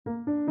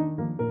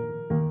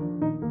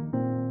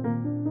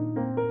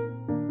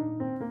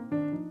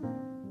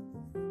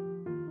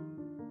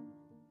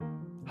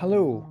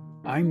Hello,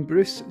 I'm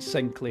Bruce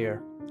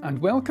Sinclair, and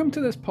welcome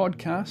to this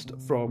podcast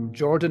from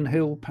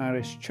Jordanhill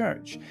Parish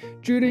Church,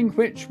 during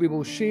which we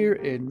will share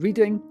in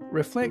reading,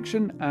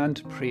 reflection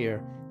and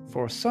prayer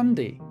for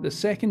Sunday, the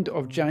 2nd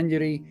of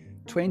January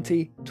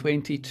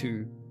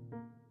 2022.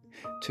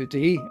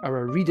 Today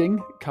our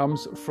reading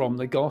comes from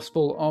the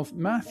Gospel of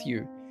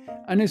Matthew,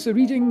 and is the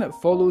reading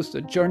that follows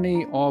the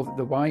journey of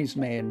the wise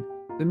men,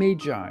 the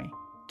Magi,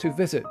 to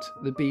visit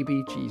the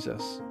baby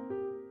Jesus.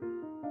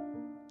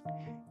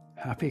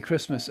 Happy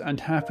Christmas and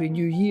Happy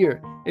New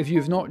Year if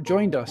you've not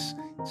joined us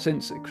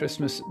since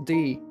Christmas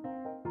Day.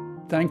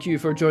 Thank you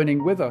for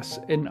joining with us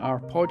in our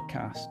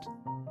podcast.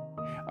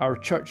 Our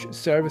church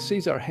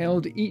services are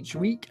held each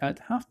week at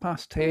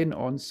 10:30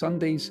 on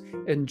Sundays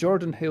in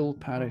Jordanhill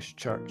Parish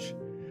Church,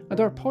 and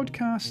our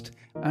podcast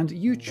and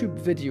YouTube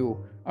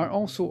video are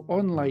also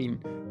online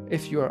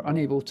if you are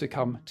unable to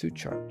come to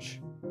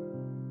church.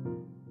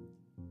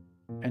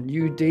 A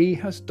new day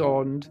has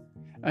dawned,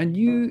 a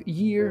new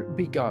year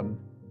begun.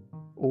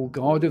 O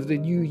God of the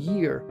new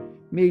year,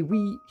 may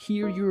we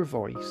hear your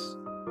voice.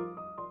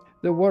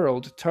 The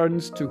world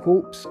turns to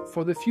hopes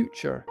for the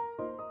future.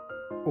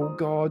 O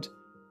God,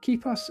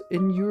 keep us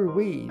in your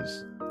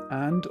ways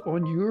and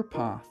on your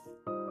path.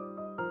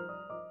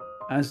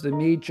 As the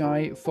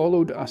Magi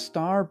followed a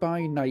star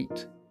by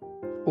night,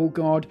 O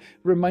God,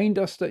 remind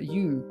us that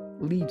you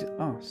lead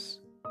us.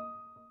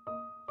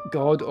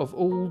 God of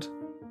old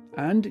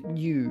and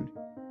new,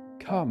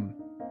 come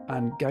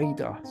and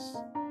guide us.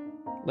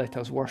 Let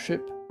us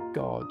worship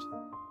God.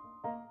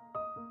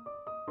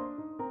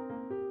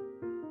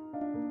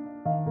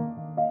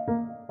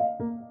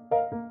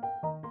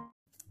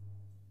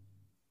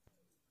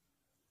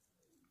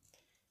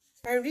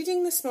 Our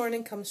reading this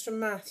morning comes from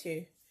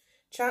Matthew,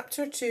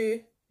 chapter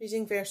 2,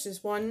 reading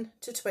verses 1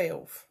 to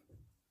 12.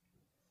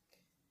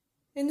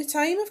 In the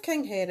time of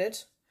King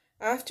Herod,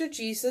 after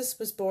Jesus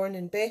was born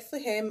in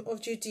Bethlehem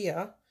of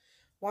Judea,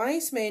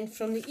 wise men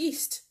from the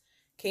east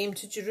came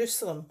to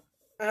Jerusalem,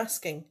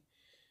 asking,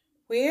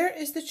 "Where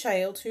is the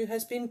child who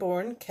has been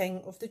born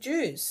King of the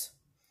Jews?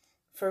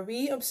 For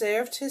we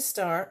observed his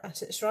star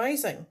at its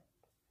rising,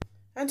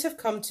 and have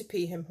come to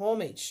pay him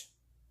homage."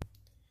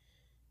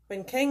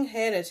 When King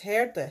Herod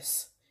heard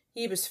this,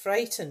 he was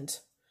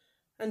frightened,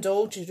 and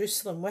all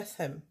Jerusalem with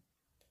him.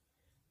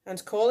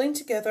 And calling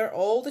together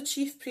all the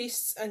chief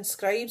priests and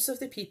scribes of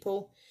the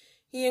people,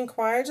 he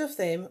inquired of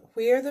them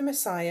where the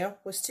Messiah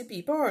was to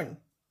be born.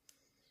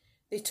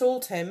 They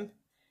told him,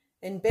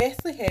 "In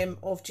Bethlehem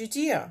of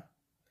Judea,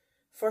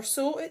 for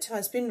so it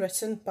has been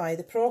written by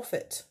the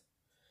prophet.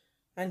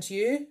 And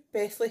you,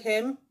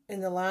 Bethlehem, in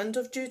the land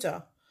of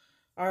Judah,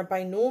 are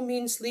by no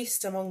means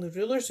least among the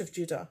rulers of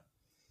Judah,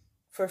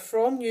 for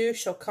from you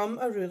shall come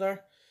a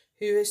ruler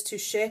who is to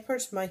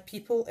shepherd my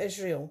people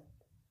Israel."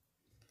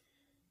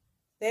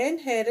 Then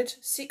Herod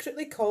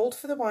secretly called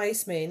for the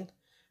wise men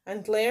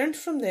and learned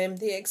from them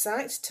the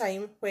exact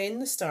time when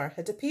the star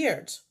had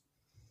appeared.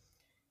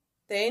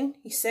 Then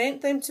he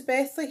sent them to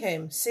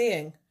Bethlehem,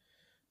 saying,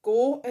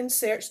 "Go and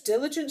search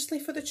diligently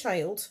for the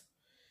child,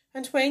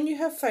 and when you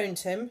have found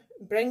him,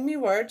 bring me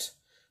word,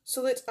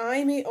 so that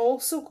I may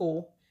also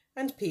go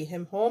and pay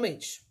him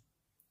homage."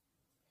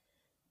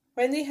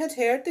 When they had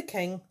heard the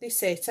king, they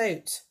set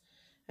out,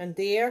 and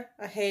there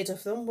ahead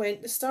of them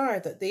went the star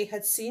that they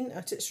had seen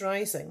at its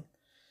rising,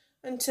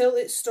 until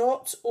it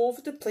stopped over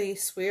the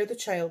place where the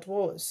child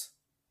was.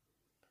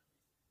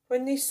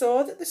 When they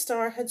saw that the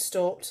star had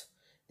stopped,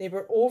 they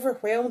were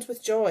overwhelmed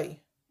with joy.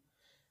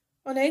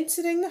 On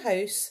entering the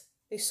house,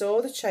 they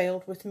saw the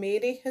child with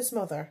Mary his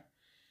mother,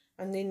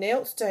 and they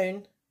knelt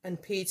down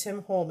and paid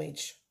him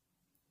homage.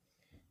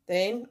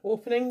 Then,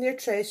 opening their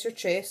treasure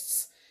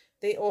chests,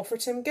 they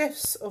offered him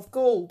gifts of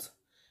gold,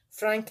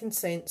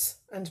 frankincense,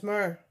 and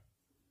myrrh.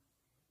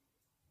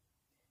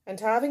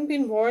 And having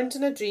been warned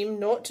in a dream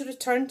not to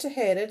return to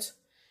Herod,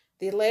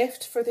 they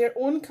left for their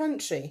own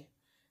country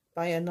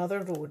by another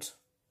road.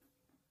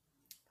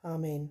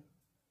 Amen.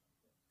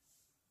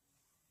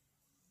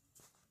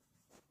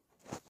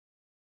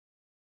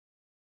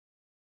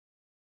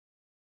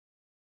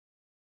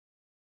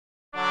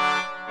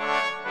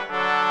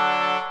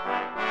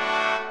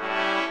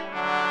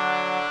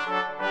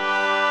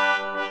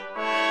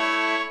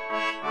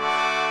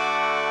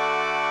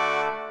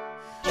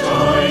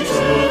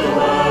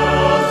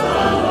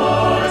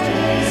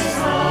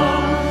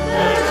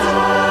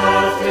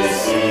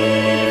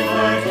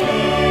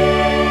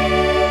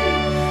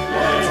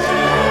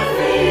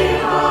 Free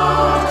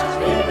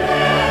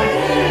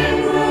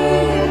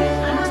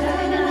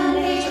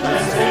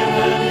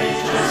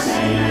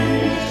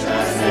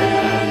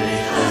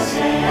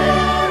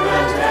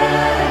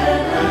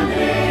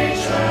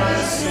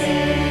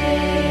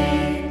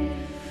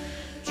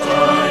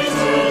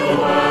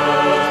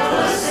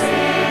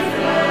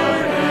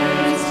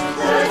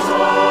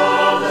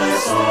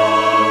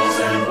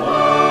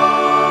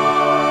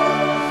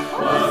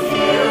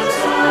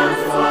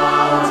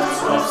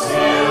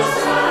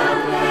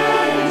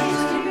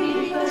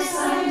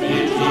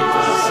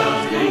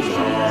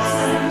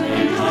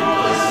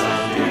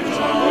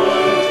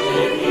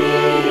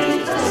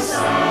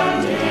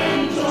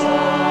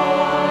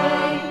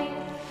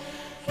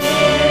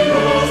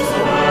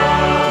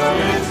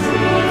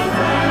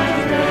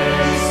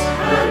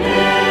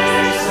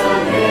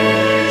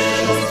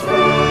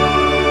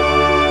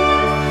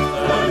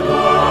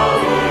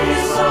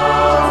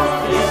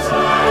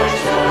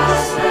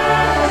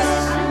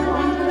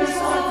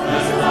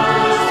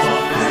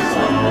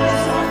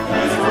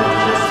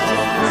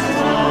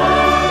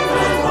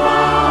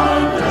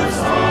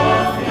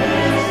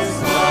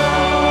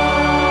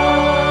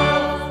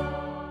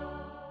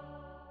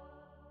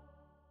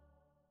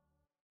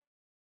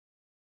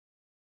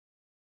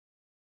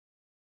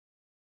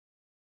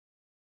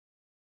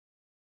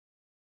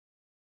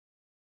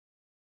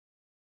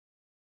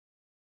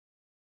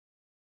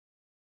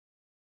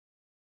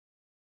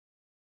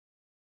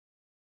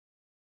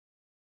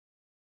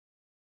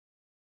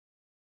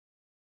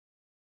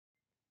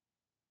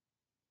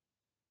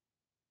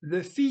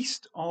The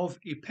Feast of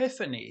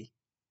Epiphany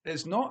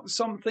is not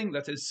something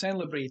that is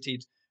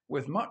celebrated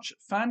with much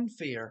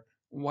fanfare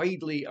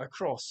widely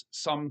across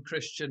some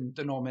Christian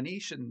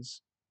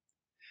denominations.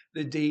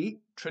 The day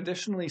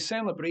traditionally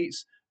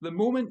celebrates the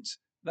moment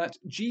that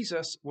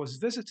Jesus was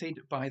visited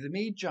by the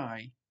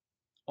Magi,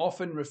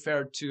 often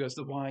referred to as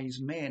the wise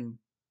men.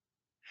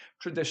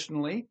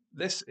 Traditionally,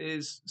 this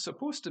is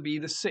supposed to be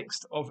the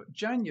 6th of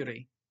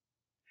January,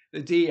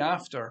 the day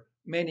after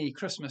many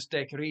Christmas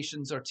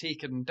decorations are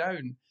taken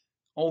down,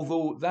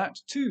 although that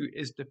too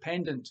is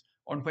dependent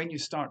on when you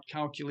start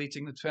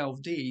calculating the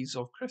 12 days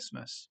of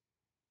Christmas.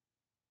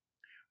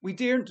 We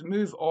daren't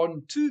move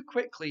on too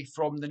quickly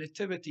from the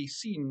nativity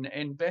scene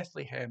in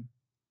Bethlehem.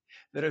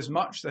 There is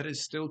much that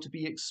is still to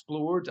be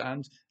explored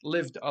and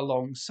lived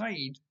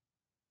alongside.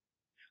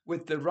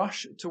 With the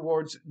rush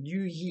towards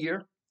New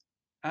Year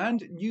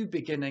and new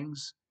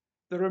beginnings,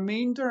 the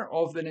remainder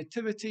of the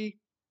Nativity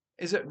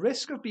is at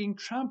risk of being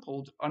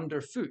trampled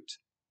underfoot.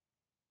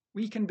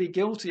 We can be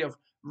guilty of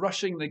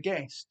rushing the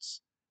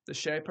guests, the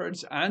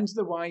shepherds and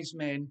the wise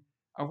men,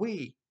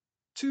 away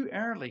too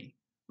early,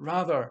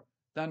 rather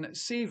than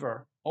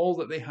savour all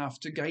that they have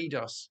to guide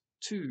us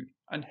to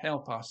and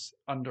help us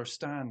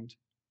understand.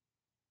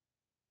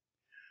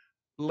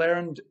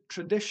 Learned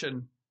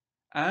tradition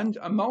and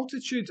a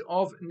multitude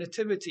of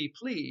nativity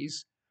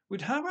plays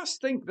would have us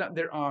think that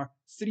there are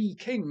 3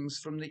 kings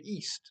from the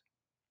east,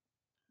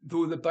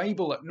 though the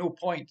Bible at no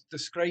point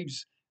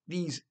describes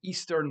these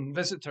eastern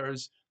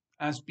visitors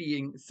as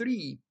being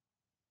 3,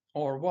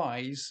 or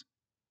wise,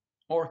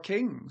 or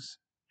kings,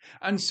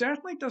 and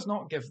certainly does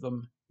not give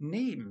them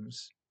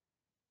names.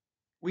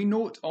 We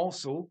note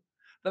also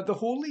that the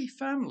Holy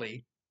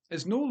Family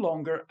is no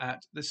longer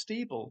at the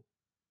stable,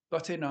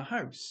 but in a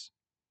house.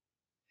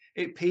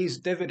 It pays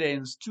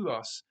dividends to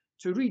us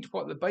to read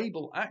what the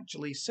Bible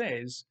actually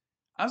says,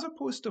 as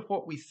opposed to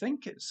what we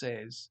think it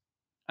says.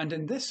 And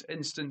in this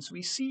instance,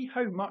 we see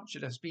how much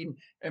it has been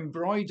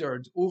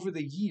embroidered over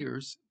the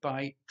years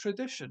by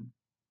tradition.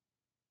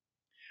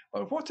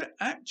 But what it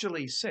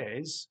actually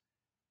says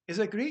is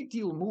a great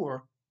deal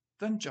more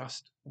than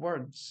just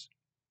words.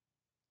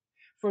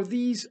 For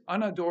these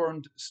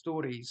unadorned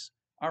stories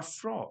are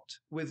fraught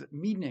with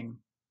meaning.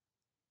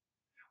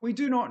 We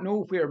do not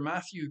know where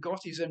Matthew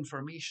got his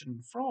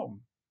information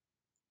from,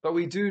 but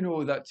we do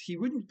know that he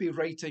wouldn't be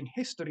writing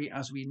history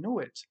as we know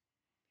it.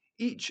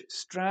 Each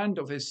strand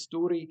of his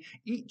story,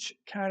 each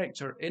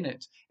character in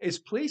it, is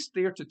placed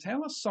there to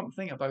tell us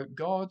something about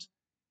God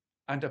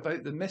and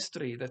about the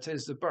mystery that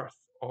is the birth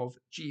of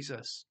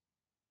Jesus.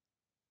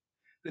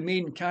 The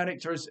main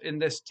characters in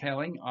this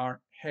telling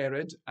are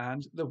Herod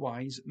and the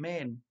wise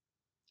men,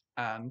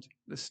 and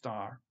the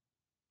star.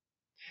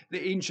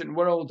 The ancient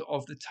world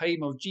of the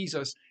time of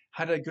Jesus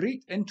had a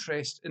great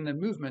interest in the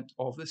movement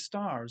of the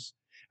stars,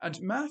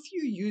 and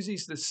Matthew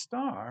uses the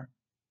star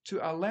to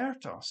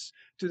alert us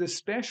to the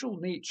special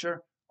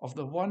nature of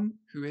the one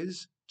who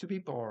is to be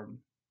born.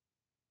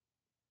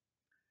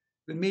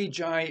 The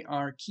Magi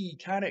are key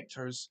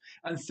characters,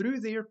 and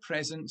through their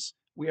presence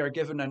we are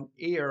given an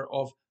air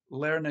of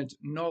learned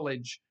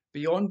knowledge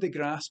beyond the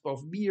grasp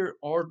of mere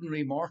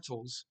ordinary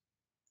mortals,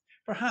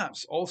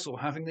 perhaps also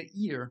having the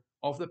ear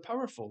of the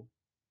powerful.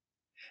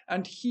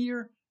 And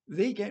here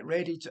they get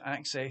ready to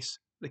access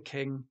the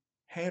king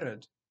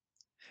Herod,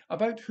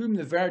 about whom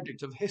the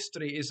verdict of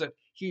history is that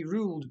he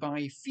ruled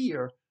by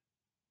fear,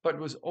 but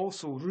was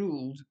also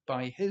ruled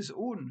by his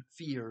own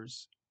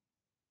fears.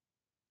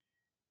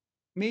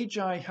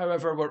 Magi,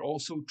 however, were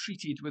also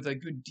treated with a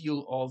good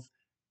deal of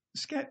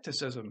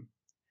scepticism,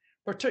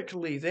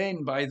 particularly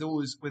then by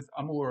those with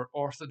a more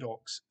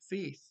orthodox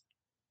faith.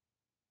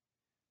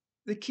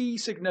 The key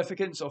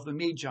significance of the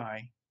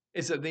Magi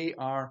is that they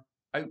are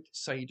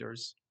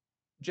outsiders,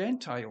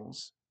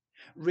 Gentiles,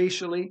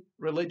 racially,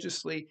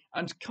 religiously,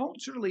 and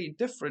culturally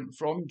different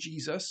from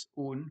Jesus'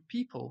 own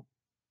people.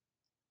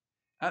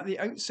 At the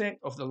outset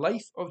of the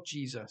life of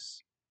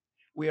Jesus,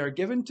 we are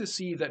given to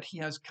see that he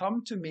has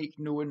come to make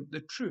known the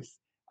truth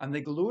and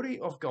the glory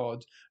of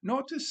God,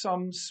 not to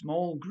some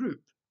small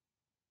group,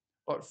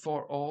 but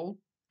for all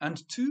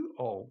and to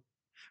all,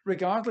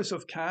 regardless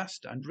of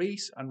caste and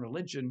race and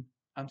religion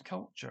and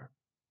culture.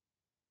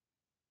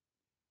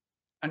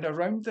 And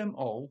around them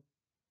all,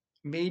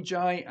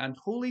 Magi and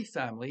Holy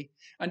Family,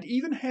 and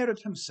even Herod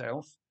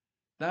himself,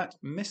 that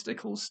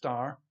mystical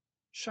star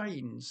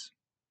shines.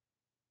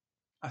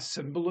 A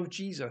symbol of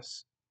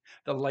Jesus,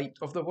 the light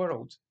of the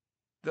world,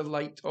 the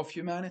light of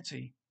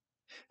humanity,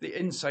 the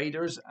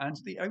insiders and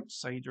the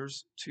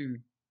outsiders too.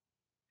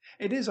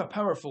 It is a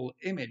powerful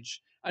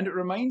image, and it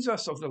reminds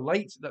us of the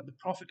light that the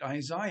prophet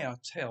Isaiah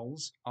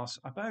tells us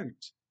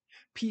about,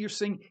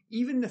 piercing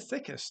even the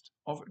thickest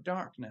of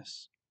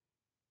darkness.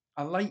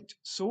 A light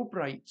so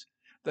bright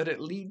that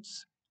it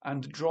leads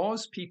and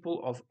draws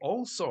people of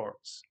all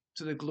sorts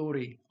to the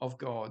glory of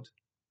God.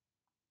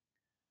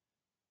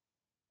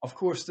 Of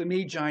course, the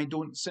Magi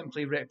don't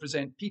simply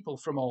represent people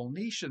from all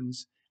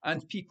nations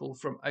and people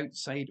from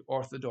outside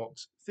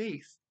Orthodox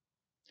faith.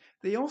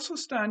 They also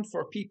stand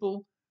for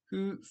people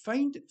who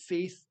find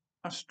faith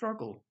a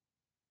struggle.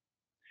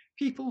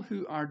 People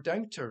who are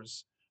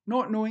doubters,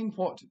 not knowing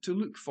what to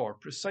look for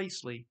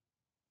precisely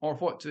or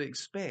what to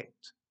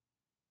expect.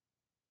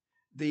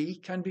 They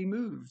can be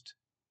moved,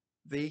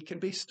 they can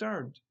be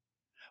stirred,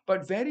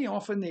 but very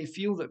often they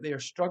feel that their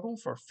struggle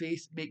for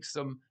faith makes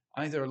them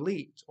either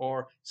late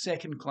or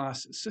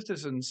second-class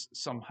citizens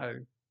somehow,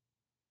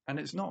 and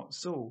it's not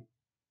so.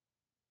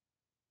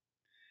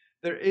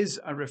 There is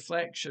a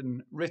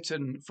reflection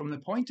written from the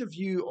point of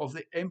view of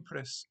the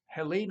Empress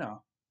Helena,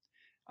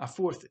 a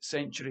 4th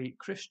century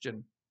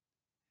Christian,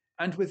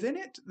 and within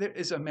it there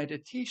is a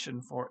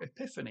meditation for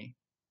Epiphany.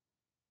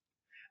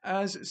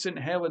 As St.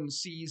 Helen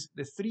sees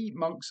the 3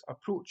 monks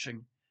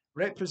approaching,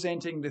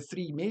 representing the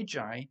 3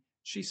 magi,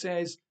 she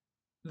says,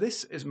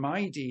 "This is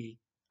my day,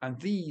 and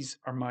these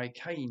are my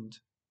kind.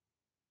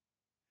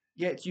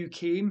 Yet you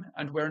came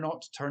and were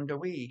not turned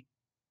away.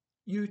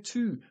 You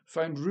too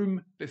found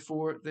room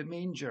before the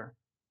manger.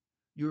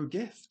 Your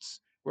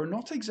gifts were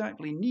not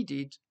exactly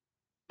needed,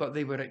 but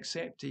they were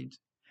accepted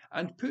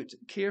and put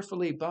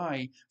carefully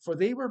by, for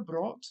they were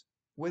brought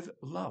with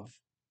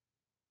love."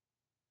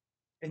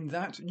 In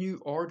that new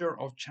order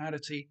of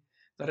charity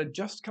that had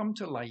just come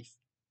to life,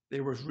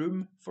 there was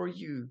room for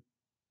you.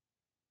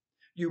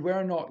 You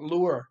were not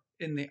lower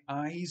in the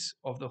eyes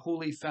of the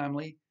Holy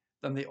Family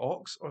than the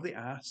ox or the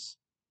ass.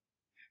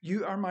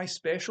 You are my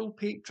special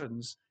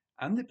patrons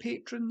and the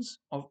patrons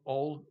of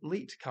all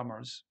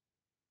latecomers,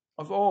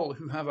 of all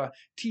who have a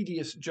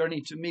tedious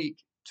journey to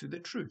make to the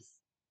truth,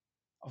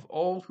 of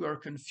all who are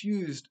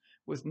confused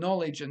with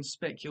knowledge and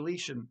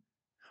speculation,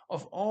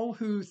 of all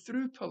who,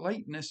 through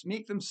politeness,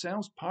 make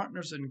themselves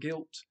partners in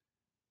guilt,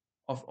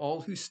 of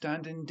all who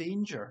stand in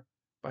danger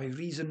by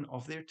reason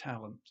of their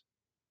talent.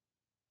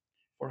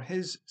 For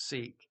his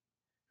sake,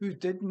 who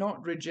did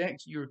not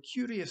reject your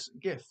curious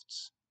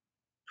gifts,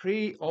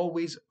 pray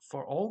always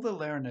for all the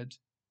learned,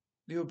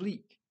 the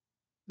oblique,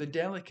 the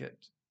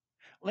delicate.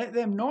 Let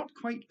them not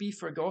quite be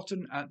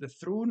forgotten at the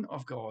throne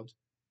of God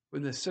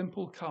when the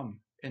simple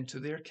come into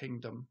their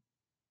kingdom.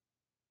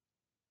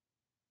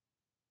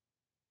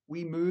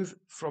 We move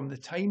from the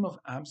time of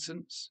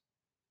absence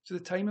to the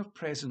time of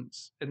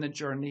presence in the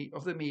journey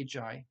of the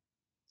Magi,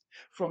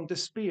 from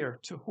despair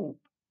to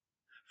hope,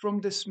 from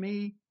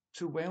dismay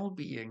to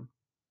well-being.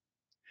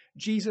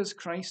 Jesus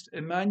Christ,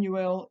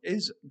 Emmanuel,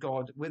 is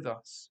God with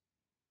us.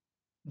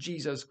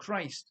 Jesus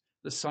Christ,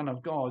 the Son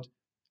of God,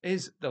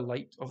 is the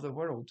light of the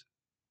world,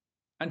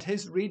 and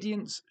his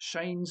radiance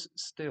shines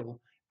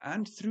still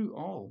and through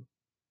all.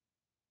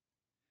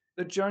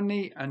 The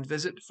journey and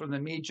visit from the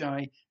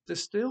Magi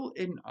distill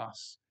in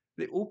us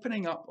the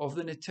opening up of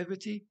the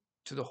Nativity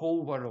to the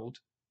whole world.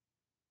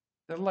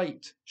 The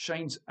light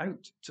shines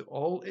out to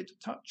all it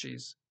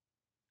touches,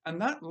 and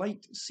that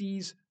light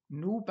sees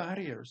no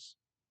barriers.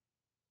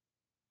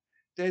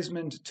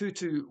 Desmond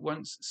Tutu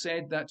once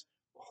said that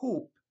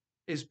hope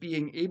is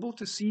being able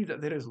to see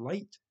that there is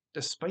light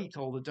despite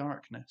all the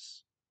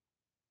darkness.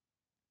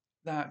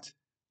 That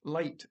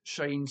light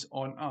shines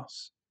on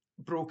us,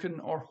 broken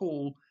or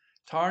whole,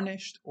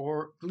 tarnished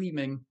or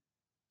gleaming,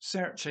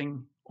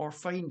 searching or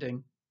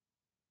finding.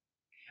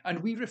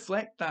 And we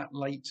reflect that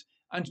light,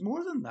 and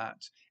more than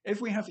that,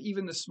 if we have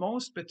even the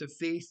smallest bit of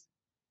faith,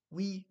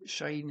 we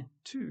shine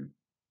too.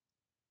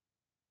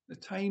 The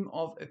time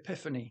of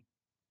Epiphany,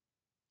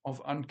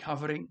 of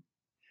uncovering,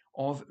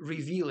 of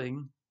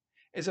revealing,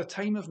 is a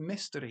time of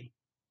mystery.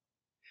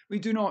 We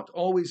do not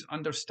always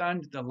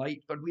understand the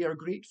light, but we are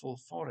grateful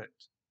for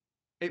it.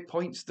 It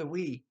points the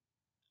way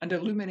and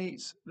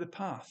illuminates the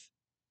path.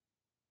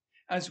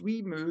 As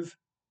we move,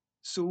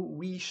 so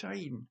we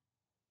shine.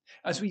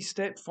 As we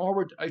step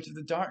forward out of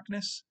the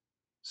darkness,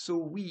 so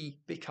we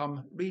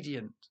become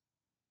radiant.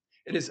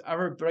 It is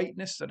our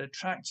brightness that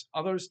attracts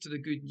others to the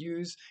good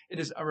news. It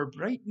is our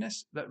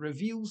brightness that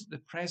reveals the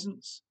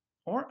presence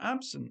or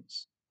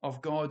absence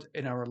of God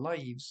in our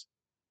lives.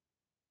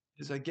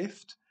 It is a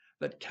gift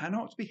that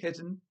cannot be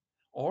hidden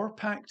or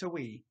packed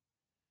away,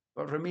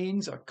 but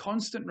remains a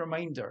constant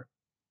reminder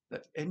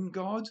that in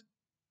God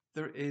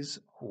there is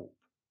hope.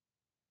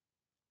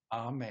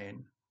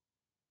 Amen.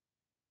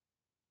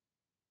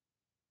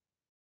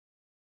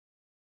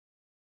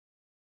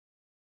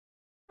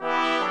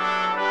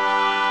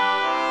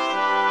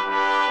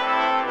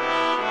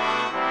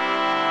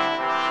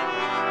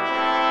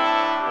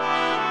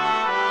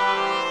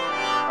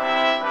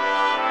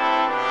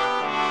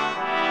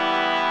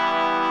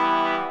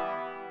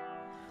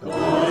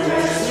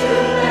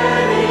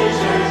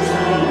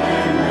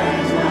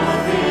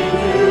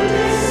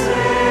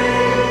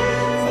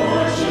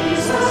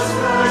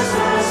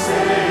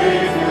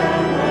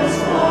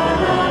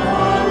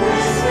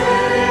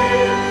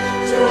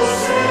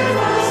 Save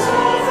us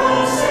all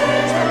from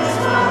sin.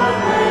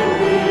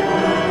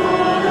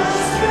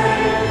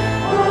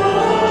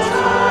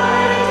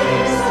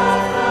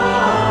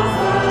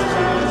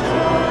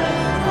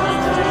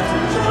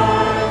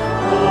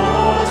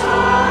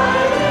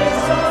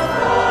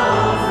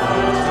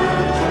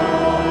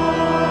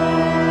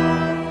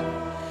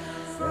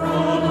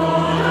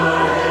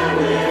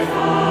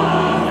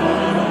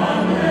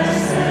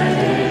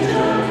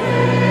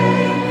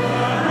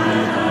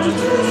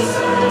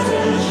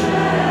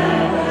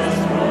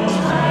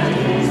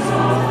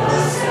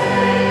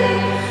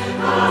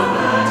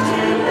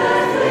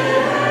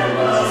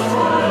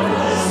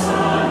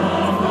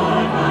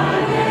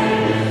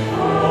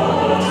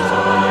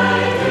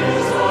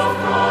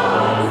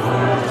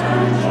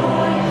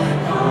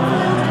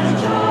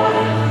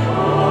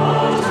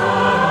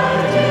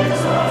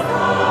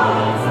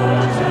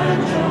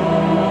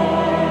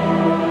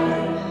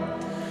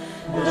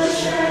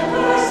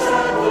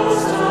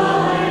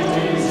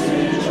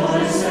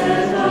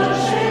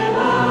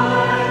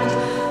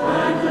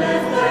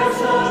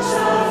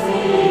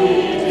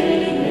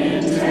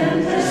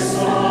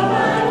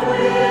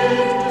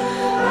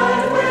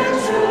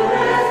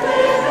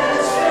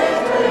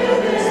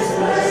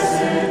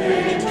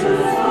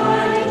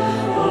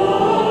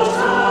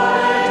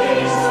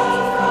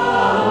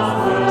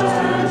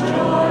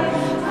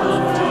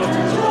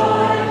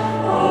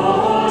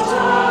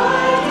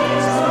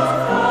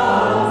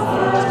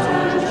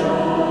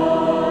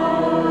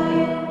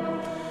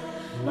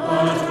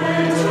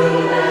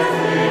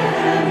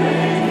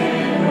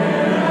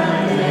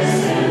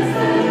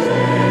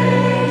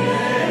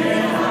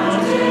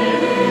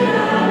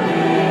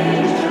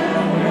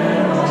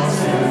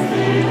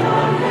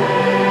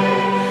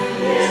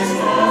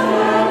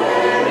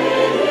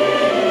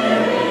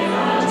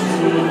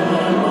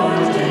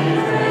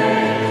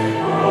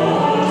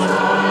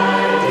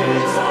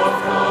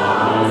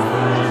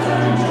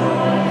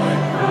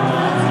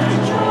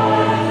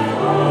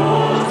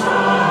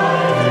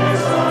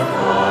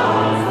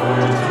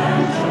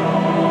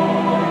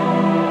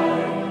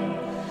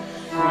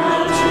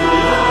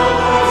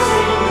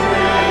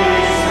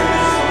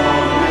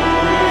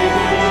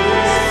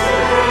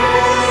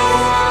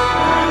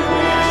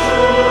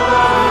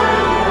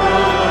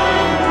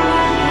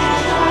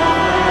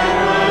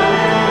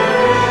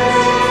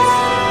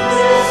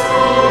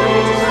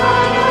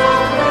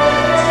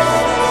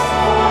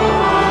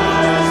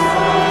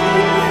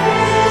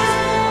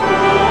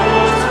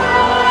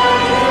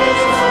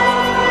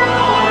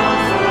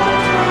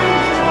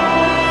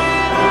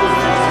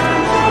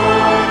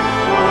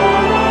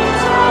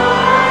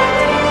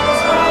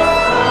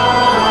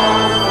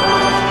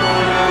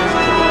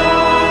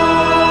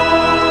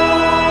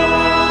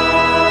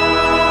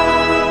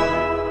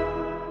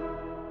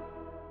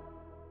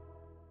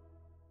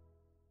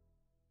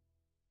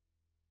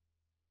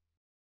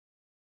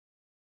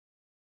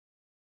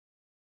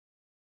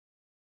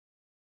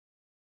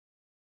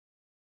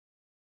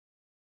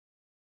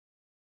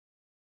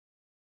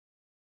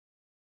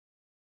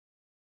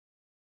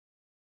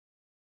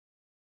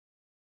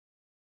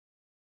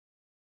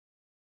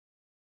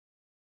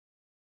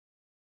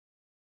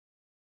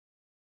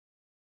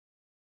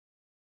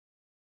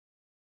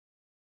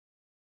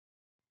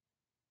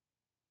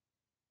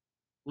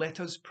 Let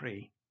us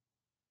pray.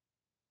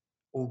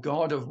 O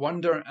God of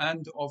wonder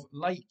and of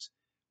light,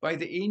 by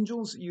the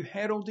angels you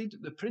heralded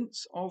the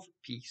Prince of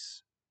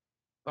Peace.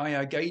 By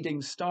a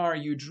guiding star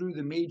you drew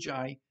the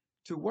Magi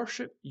to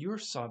worship your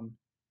Son.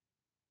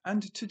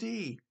 And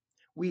today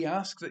we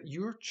ask that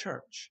your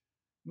church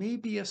may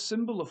be a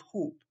symbol of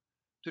hope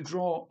to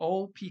draw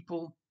all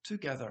people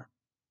together.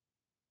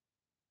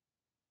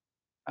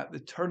 At the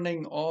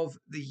turning of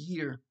the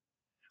year,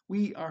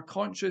 we are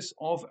conscious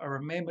of our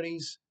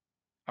memories,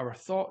 our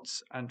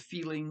thoughts and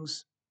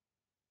feelings.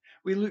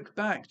 We look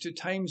back to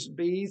times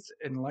bathed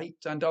in light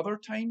and other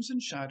times in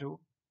shadow,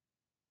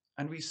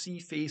 and we see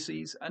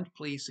faces and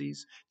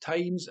places,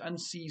 times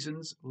and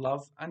seasons,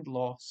 love and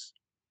loss.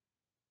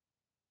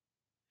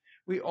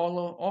 We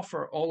all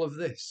offer all of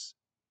this,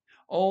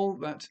 all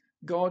that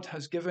God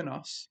has given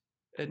us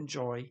in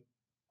joy,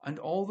 and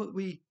all that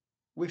we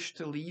wish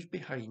to leave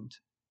behind.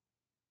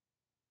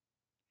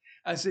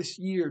 As this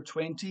year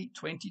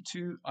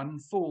 2022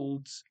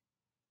 unfolds,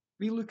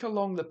 we look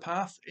along the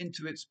path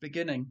into its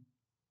beginning,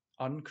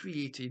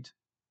 uncreated,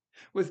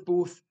 with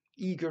both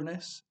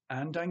eagerness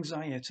and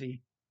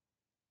anxiety.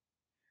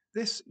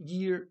 This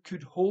year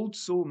could hold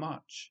so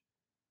much.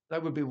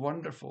 That would be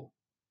wonderful.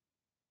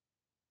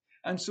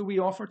 And so we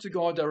offer to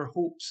God our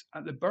hopes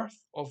at the birth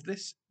of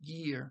this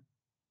year,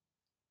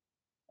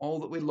 all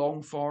that we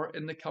long for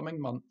in the coming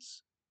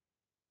months,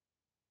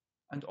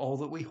 and all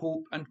that we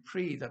hope and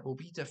pray that will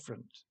be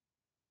different,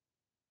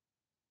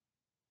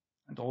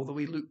 and all that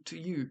we look to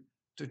you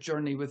to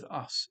journey with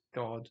us,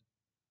 God.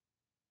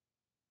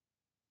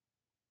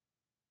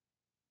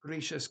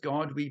 Gracious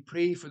God, we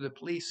pray for the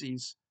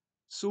places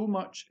so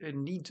much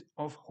in need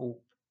of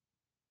hope.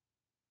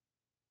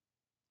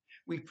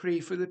 We pray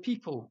for the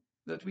people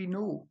that we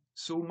know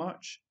so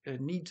much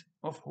in need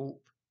of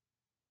hope.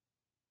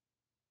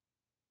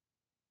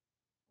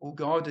 O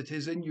God, it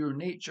is in your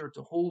nature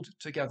to hold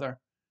together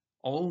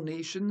all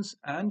nations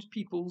and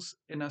peoples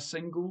in a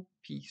single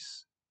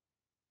peace.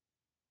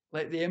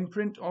 Let the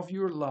imprint of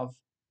your love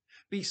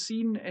be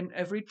seen in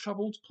every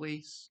troubled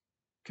place,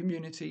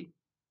 community,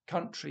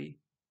 country,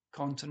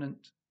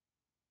 continent.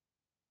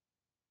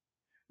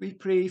 We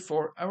pray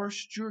for our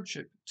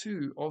stewardship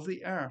too of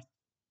the earth.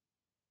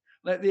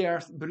 Let the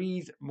earth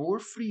breathe more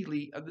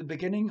freely at the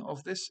beginning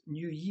of this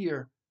new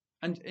year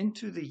and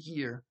into the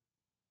year,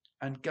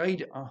 and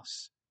guide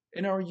us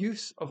in our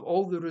use of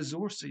all the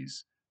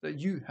resources that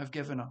you have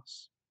given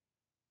us.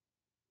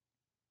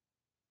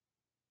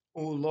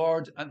 O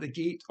Lord, at the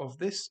gate of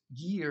this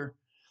year,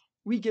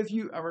 we give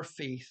you our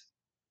faith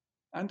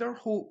and our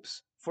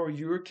hopes for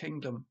your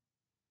kingdom.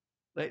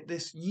 Let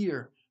this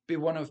year be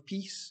one of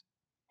peace,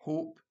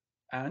 hope,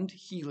 and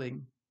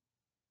healing.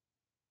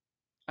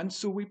 And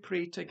so we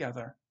pray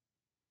together.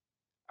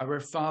 Our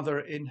Father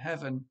in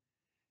heaven,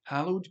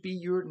 hallowed be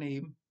your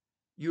name.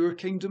 Your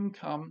kingdom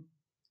come.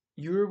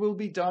 Your will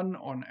be done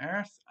on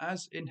earth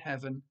as in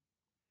heaven.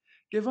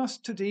 Give us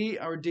today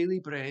our daily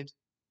bread.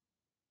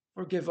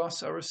 Forgive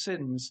us our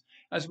sins,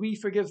 as we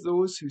forgive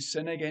those who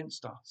sin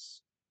against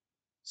us.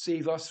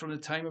 Save us from the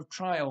time of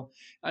trial,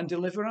 and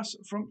deliver us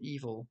from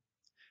evil.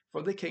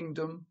 For the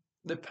kingdom,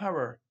 the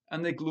power,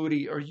 and the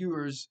glory are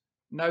yours,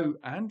 now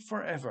and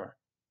forever.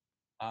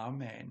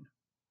 Amen.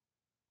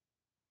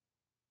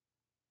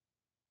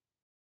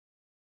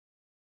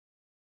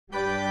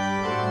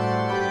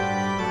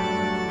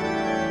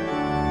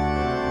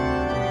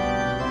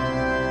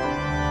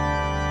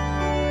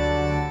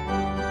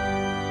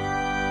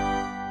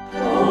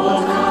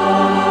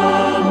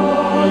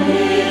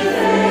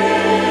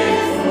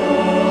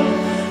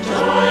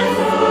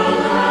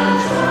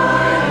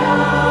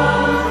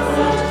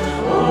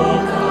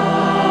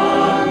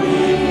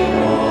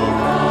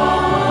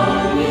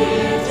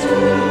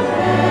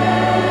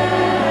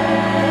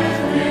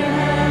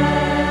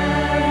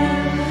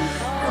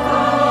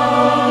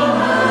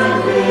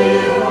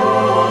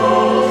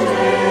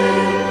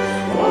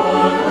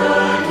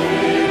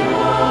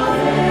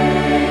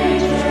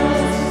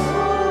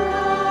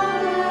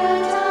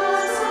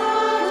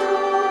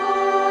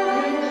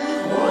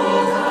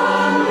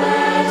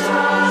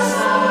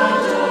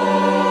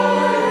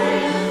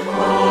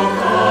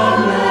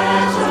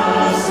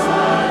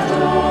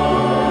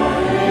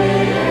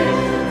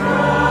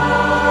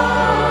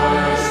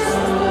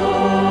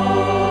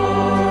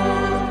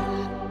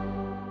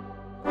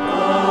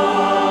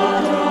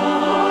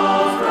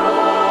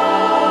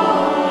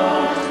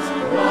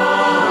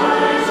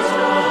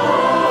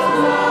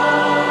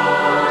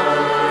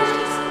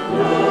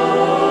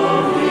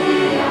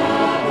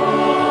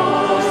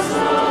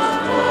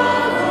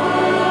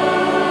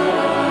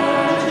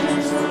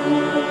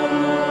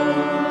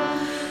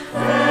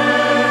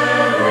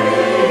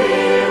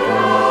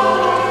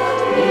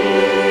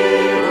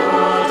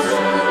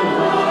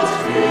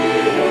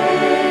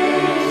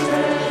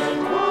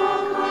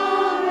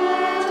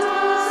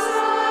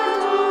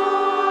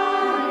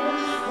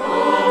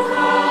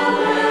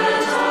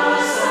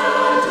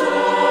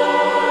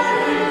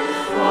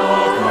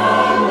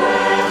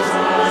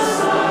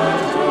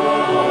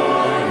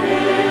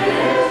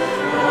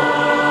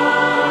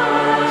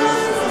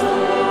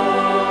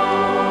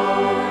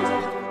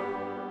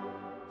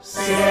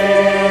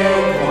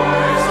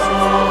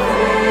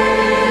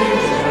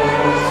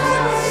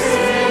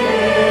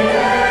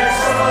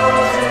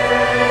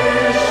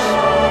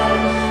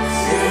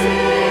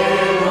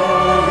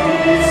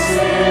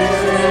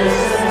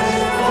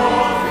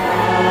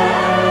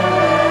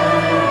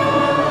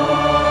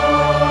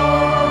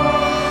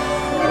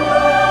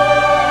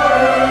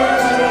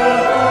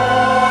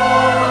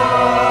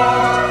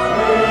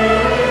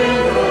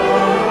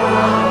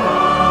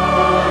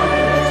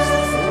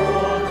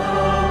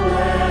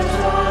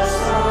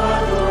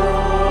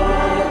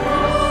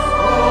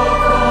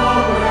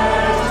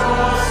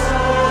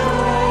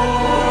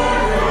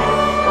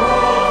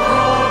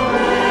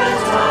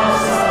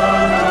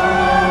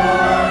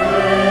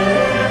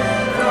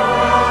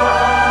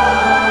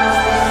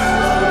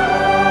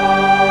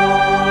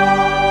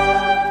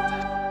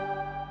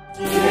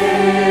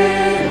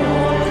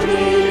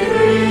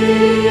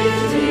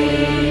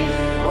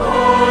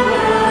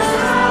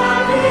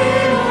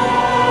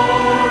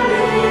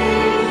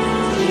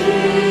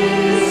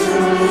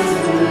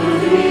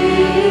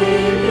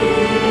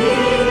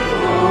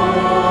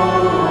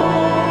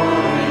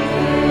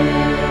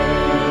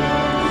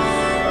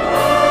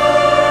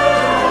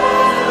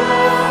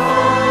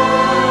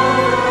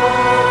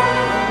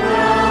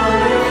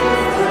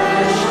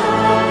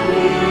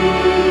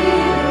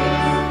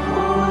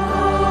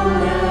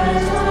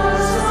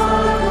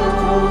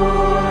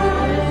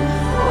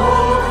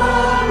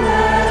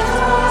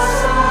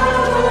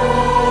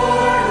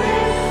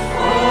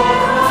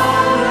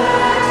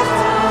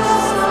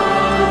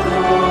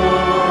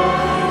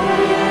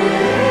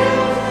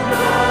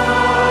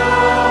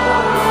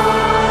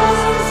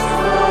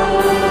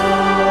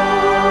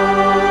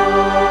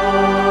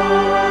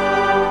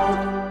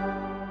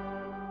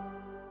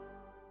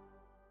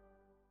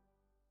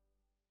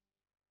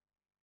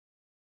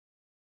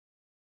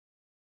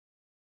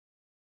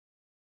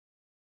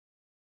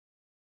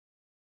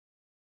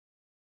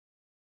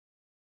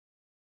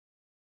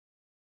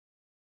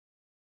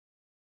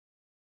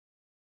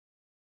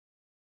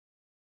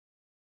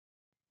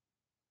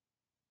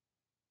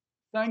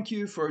 Thank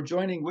you for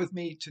joining with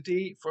me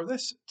today for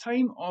this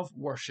time of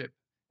worship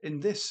in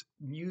this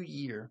new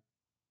year.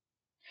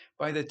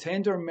 By the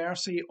tender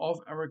mercy of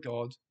our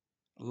God,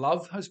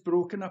 love has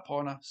broken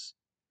upon us.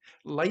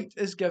 Light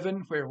is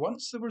given where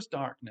once there was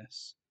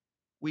darkness.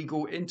 We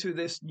go into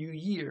this new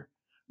year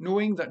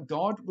knowing that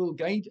God will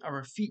guide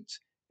our feet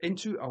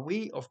into a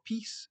way of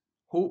peace,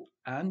 hope,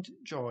 and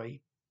joy.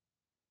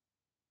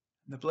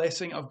 The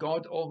blessing of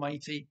God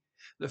Almighty,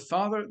 the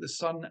Father, the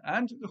Son,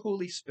 and the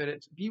Holy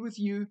Spirit be with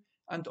you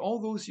and all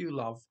those you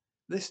love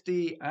this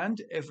day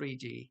and every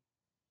day.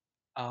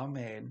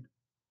 Amen.